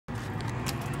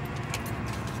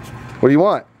What do you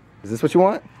want? Is this what you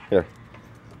want? Here.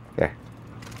 There.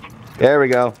 There we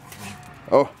go.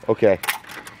 Oh, okay.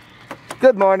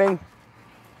 Good morning.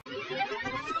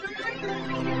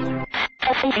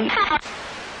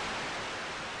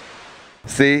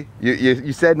 See,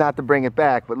 you said not to bring it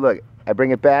back, but look, I bring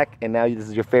it back, and now this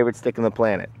is your favorite stick in the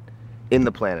planet. In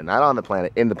the planet, not on the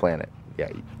planet, in the planet.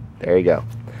 Yeah, there you go.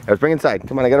 Let's bring it inside.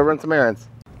 Come on, I gotta run some errands.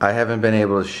 I haven't been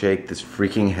able to shake this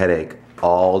freaking headache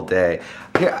all day.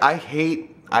 Yeah, I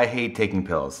hate taking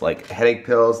pills, like headache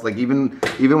pills. Like even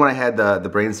when I had the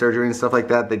brain surgery and stuff like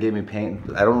that, they gave me pain.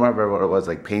 I don't remember what it was,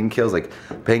 like painkillers, like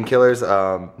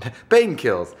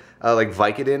like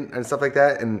Vicodin and stuff like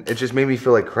that, and it just made me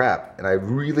feel like crap. And I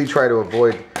really try to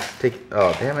avoid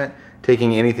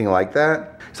taking anything like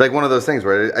that. It's like one of those things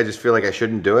where I just feel like I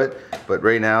shouldn't do it, but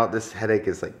right now this headache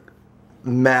is like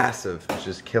massive. It's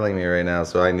just killing me right now,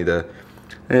 so I need to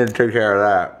take care of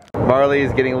that. Marley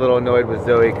is getting a little annoyed with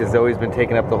Zoe because Zoe's been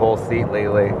taking up the whole seat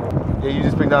lately. Yeah, you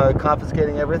just been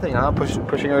confiscating everything, huh?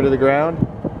 Pushing her to the ground.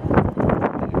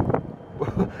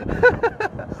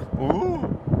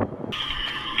 Ooh.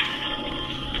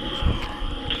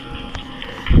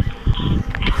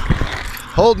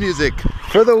 Hold music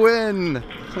for the win.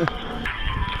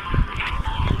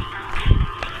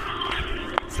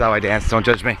 That's how I dance. Don't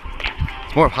judge me.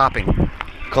 It's more of hopping.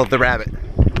 Called the rabbit.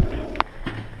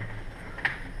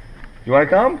 You want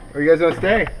to come? Or you guys want to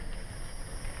stay?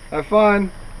 Have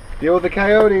fun. Deal with the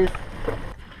coyotes.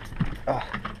 Oh,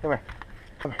 come here.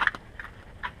 Come here.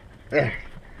 There.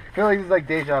 I feel like this is like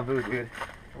deja vu, dude.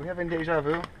 Are we having deja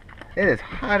vu? It is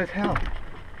hot as hell.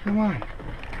 Come on.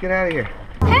 Let's get out of here.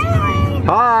 Hey!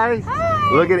 Hi! Hi!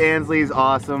 Look at Ansley's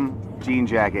awesome jean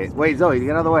jacket. Wait, Zoe,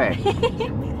 get out of the way.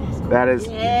 That is,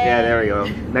 yeah, there we go.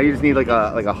 Now you just need like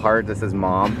a heart that says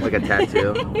mom, like a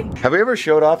tattoo. Have we ever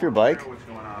showed off your bike?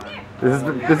 This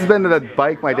has been the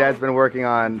bike my dad's been working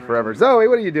on forever. Zoe,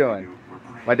 what are you doing?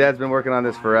 My dad's been working on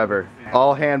this forever.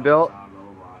 All hand built?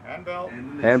 Hand built.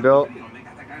 Hand built.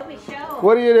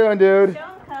 What are you doing, dude?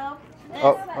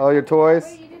 Oh, your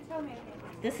toys?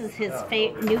 This is his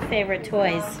new favorite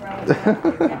toys.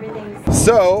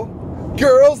 So,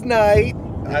 girls' night.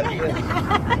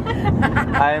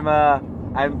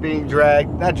 I'm being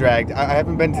dragged. Not dragged. I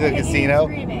haven't been to the casino.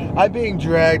 I'm being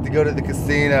dragged to go to the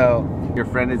casino. Your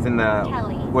friend is in the...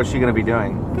 Kelly. What's she gonna be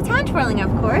doing? Baton twirling,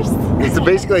 of course. It's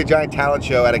basically a giant talent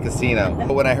show at a casino.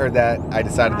 When I heard that, I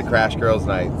decided to crash girls'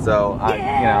 night. So I, you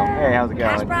know, hey, how's it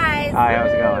going? Cash prize. Hi,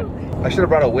 how's it going? I should have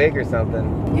brought a wig or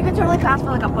something. You could totally pass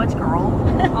for like a butch girl.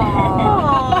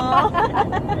 Aww.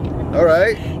 All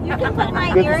right. You can put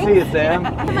my Good earrings. to see you, Sam.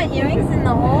 Put my earrings in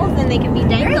the holes, and they can be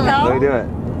dangling. Let me do it.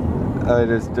 Oh,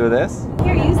 just do this.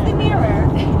 Here, use the mirror.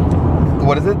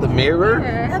 What is it? The mirror?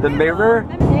 The mirror?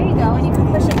 There you go, and you can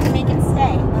push it to make it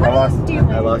stay. I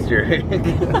lost your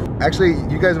Actually,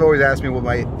 you guys have always asked me what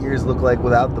my ears look like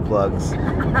without the plugs.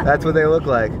 That's what they look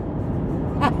like.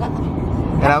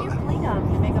 And How do you clean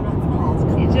them to make them not small?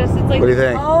 It's like... What do you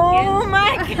think? Oh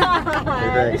my gosh!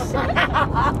 What do you think?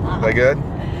 Am I good?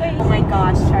 Oh my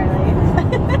gosh, Charlie.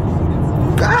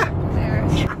 Ah!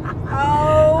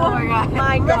 Oh my god.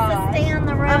 My gosh. Stay on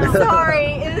the road. I'm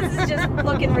sorry. This is just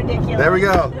looking ridiculous. There we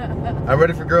go. I'm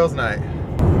ready for girls' night.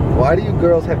 Why do you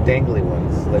girls have dangly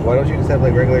ones? Like, why don't you just have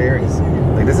like regular earrings?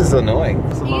 Like, this is so annoying.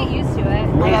 You get used to it.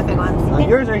 I got big ones.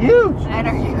 Yours are huge. Mine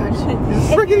are huge. This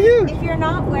is freaking huge.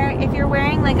 If you're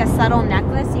wearing like a subtle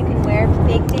necklace, you can wear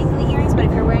big dangly earrings. But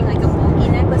if you're wearing like a bulky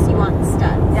necklace, you want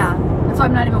studs. Yeah. That's why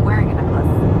I'm not even wearing a necklace.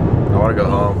 I want to go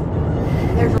home.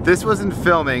 This wasn't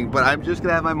filming, but I'm just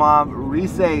gonna have my mom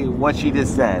re-say what she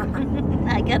just said.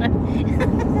 I gotta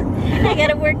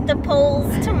work the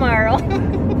polls tomorrow.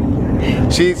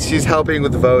 She's helping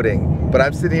with voting, but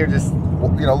I'm sitting here just,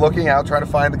 you know, looking out, trying to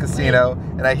find the casino,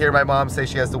 and I hear my mom say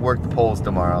she has to work the polls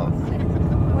tomorrow.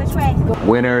 Which way?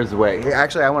 Winner's Way. Hey,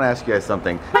 actually, I want to ask you guys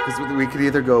something, because we could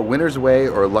either go Winner's Way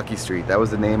or Lucky Street. That was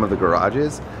the name of the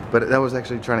garages, but that was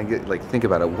actually trying to get, like, think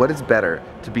about it. What is better,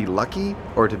 to be lucky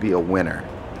or to be a winner?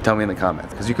 Tell me in the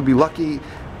comments, because you could be lucky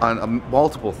on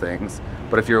multiple things,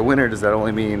 but if you're a winner, does that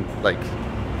only mean, like,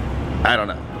 I don't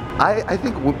know. I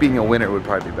think being a winner would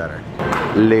probably be better.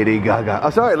 Lady Gaga.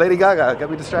 Oh, sorry, Lady Gaga. Got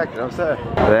me distracted. I'm sorry.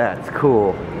 That's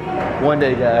cool. One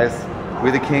day, guys, we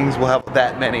the Kings will have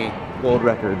that many gold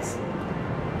records.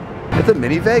 It's a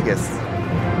mini Vegas.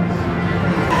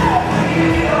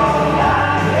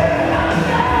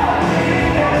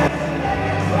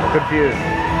 Confused.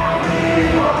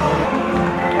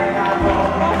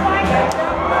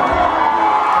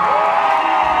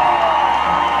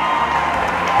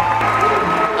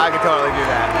 I could totally do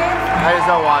that. I just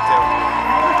don't want to.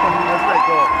 That's pretty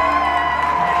cool.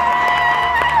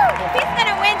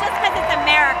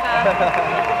 I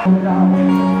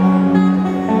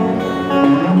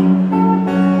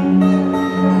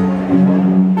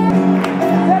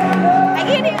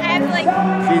can't even, I have to like...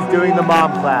 She's doing the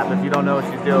mom clap if you don't know what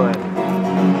she's doing.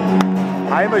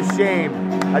 I am ashamed.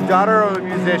 A daughter of a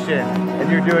musician, and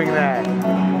you're doing that.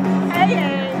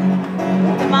 Hey,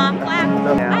 the mom clap.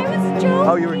 Yeah. I was joking.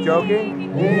 Oh, you were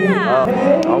joking?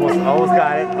 Yeah. Oh, almost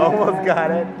got it. Almost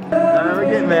got it. No, we're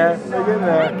getting there. We're getting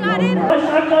there. I got it.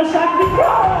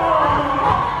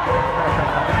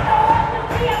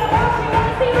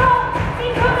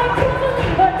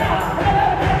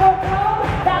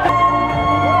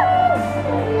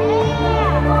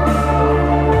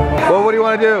 Well, what do you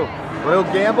want to do? Want to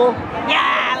go gamble?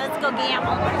 Yeah, let's go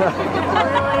gamble.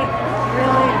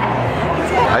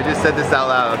 I just said this out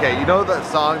loud. Okay, you know the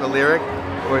song, the lyric,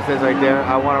 where it says right there,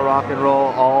 I want to rock and roll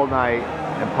all night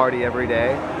and party every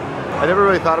day? I never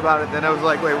really thought about it. Then I was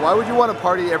like, wait, why would you want to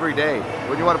party every day?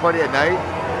 Would you want to party at night?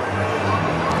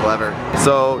 Clever.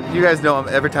 So you guys know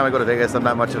every time I go to Vegas, I'm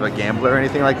not much of a gambler or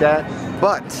anything like that.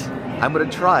 But I'm gonna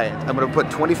try it. I'm gonna put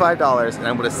 $25 and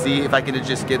I'm gonna see if I can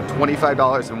just get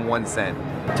 $25.01.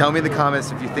 Tell me in the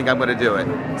comments if you think I'm gonna do it.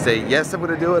 Say yes, I'm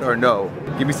gonna do it, or no.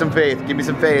 Give me some faith, give me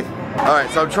some faith. All right,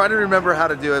 so I'm trying to remember how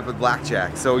to do it with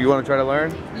blackjack. So you wanna try to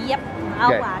learn? Yep,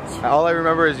 I'll watch. All I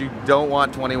remember is you don't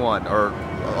want 21 or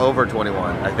over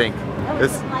 21, I think.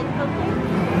 This, Like poker?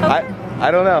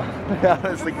 I don't know.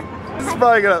 Honestly, this is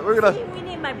probably we're gonna. We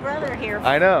need my brother here.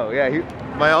 I know, yeah.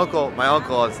 My uncle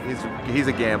is he's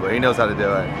a gambler. He knows how to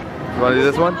do it. You want to do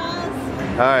this one?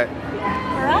 All right.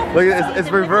 Look, it's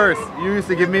reverse. You used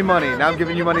to give me money. Now I'm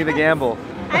giving you money to gamble.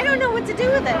 I don't know what to do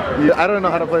with it. I don't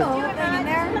know how to play. Put it in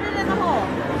there. Put it in the hole.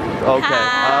 Okay.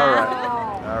 All right.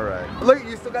 All right. Look,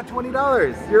 you still got $20.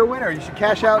 You're a winner. You should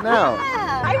cash out now.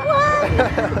 I won.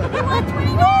 I won $20.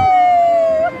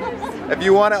 If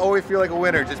you want to always feel like a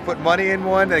winner, just put money in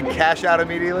one and cash out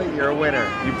immediately. You're a winner.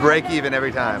 You break even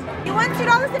every time. You won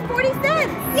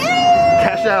 $2.40. Yay!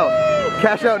 Cash out.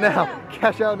 Cash out now.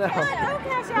 Cash out now. Oh,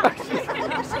 cash out.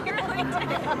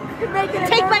 You're making it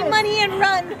Take nervous. My money and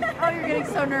run. Oh, you're getting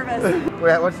so nervous.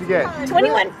 Wait, what'd you get?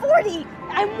 $21.40.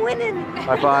 I'm winning.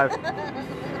 High five.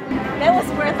 That was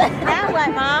worth it. Now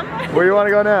what, Mom? Where you want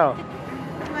to go now?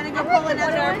 You want to go pull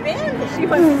another bin? She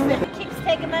wants to spin. Keeps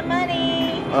taking my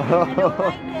money. I don't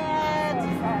like it.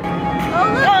 Oh,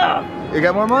 look. You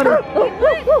got more money.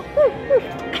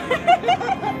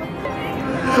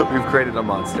 We've created a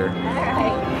monster.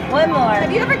 Alright, one more.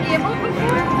 Have you ever gambled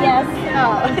before? Yes.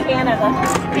 Oh, in Canada.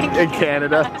 In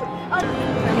Canada.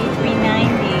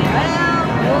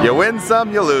 $23.90. You win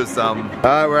some, you lose some.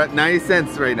 We're at 90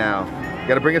 cents right now.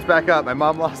 Gotta bring us back up. My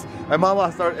mom lost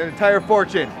our entire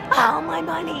fortune. Oh, my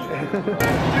money.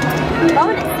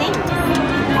 Bonus, see?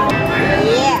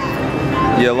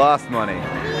 Yeah. You lost money.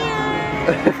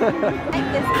 Yeah. Like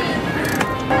this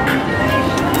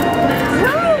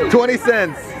game. 20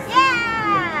 cents.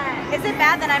 Yeah. Is it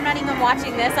bad that I'm not even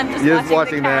watching this? I'm just You're watching just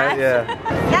watching that, yeah.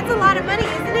 That's a lot of money,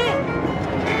 isn't it?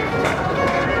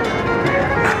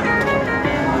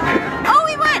 Oh,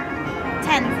 we won!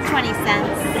 10, 20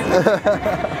 cents.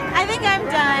 I think I'm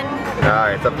done.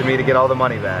 Alright, it's up to me to get all the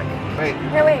money back. Wait.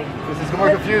 Here, wait. This is more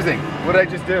confusing. What did I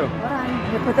just do? Hold on.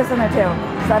 Here, put this in there too.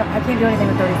 Because I can't do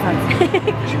anything with 30 cents.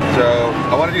 So,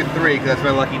 I want to do 3 because that's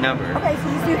my lucky number. Okay, so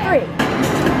just do 3.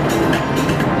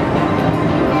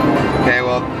 Okay,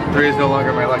 well, 3 is no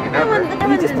longer my lucky number.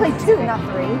 You just played 2, not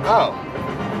 3. Oh.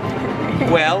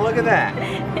 Well, look at that.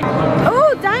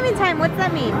 Oh, diamond time. What's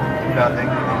that mean? Nothing.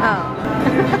 Oh.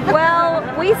 Well,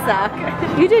 we suck.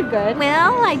 You did good.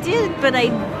 Well, I did, but I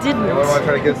didn't. You want to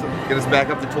try to get us back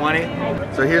up to 20?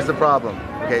 So here's the problem.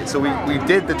 Okay, so we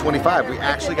did the 25. We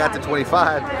actually got to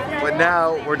 25, but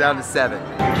now we're down to 7.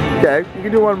 Okay, you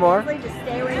can do one more. Just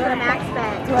stay away from the max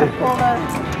bet. Do I pull the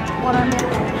one on here?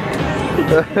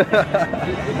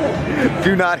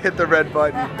 Do not hit the red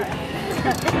button.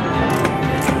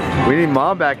 We need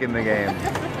Mom back in the game.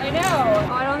 I know.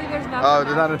 Oh, I don't think there's enough. Oh,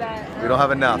 there's not we don't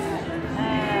have enough.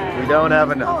 We don't have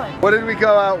enough. What did we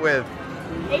go out with?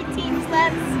 18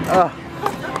 cents. Oh.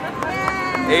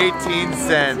 18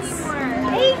 cents.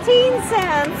 18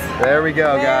 cents. There we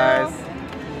go, guys.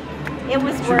 It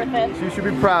was worth it. You should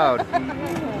be proud.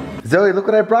 Zoe, look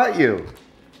what I brought you.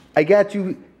 I got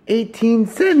you 18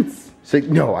 cents. She's like,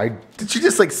 no, did she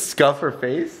just like scuff her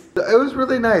face? It was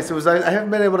really nice. I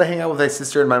haven't been able to hang out with my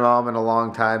sister and my mom in a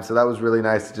long time, so that was really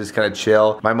nice to just kind of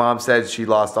chill. My mom said she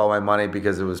lost all my money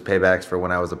because it was paybacks for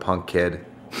when I was a punk kid.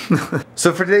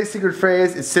 So for today's secret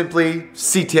phrase, it's simply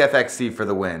CTFxC for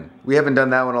the win. We haven't done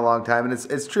that one in a long time, and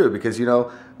it's true because, you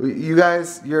know, you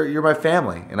guys, you're my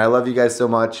family, and I love you guys so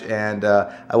much, and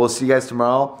I will see you guys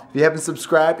tomorrow. If you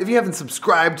haven't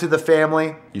subscribed to the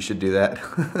family, you should do that.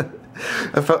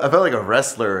 I felt like a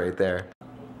wrestler right there.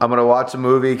 I'm gonna watch a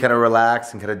movie, kind of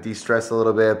relax and kind of de-stress a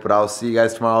little bit, but I'll see you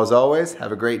guys tomorrow as always.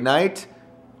 Have a great night.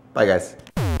 Bye guys.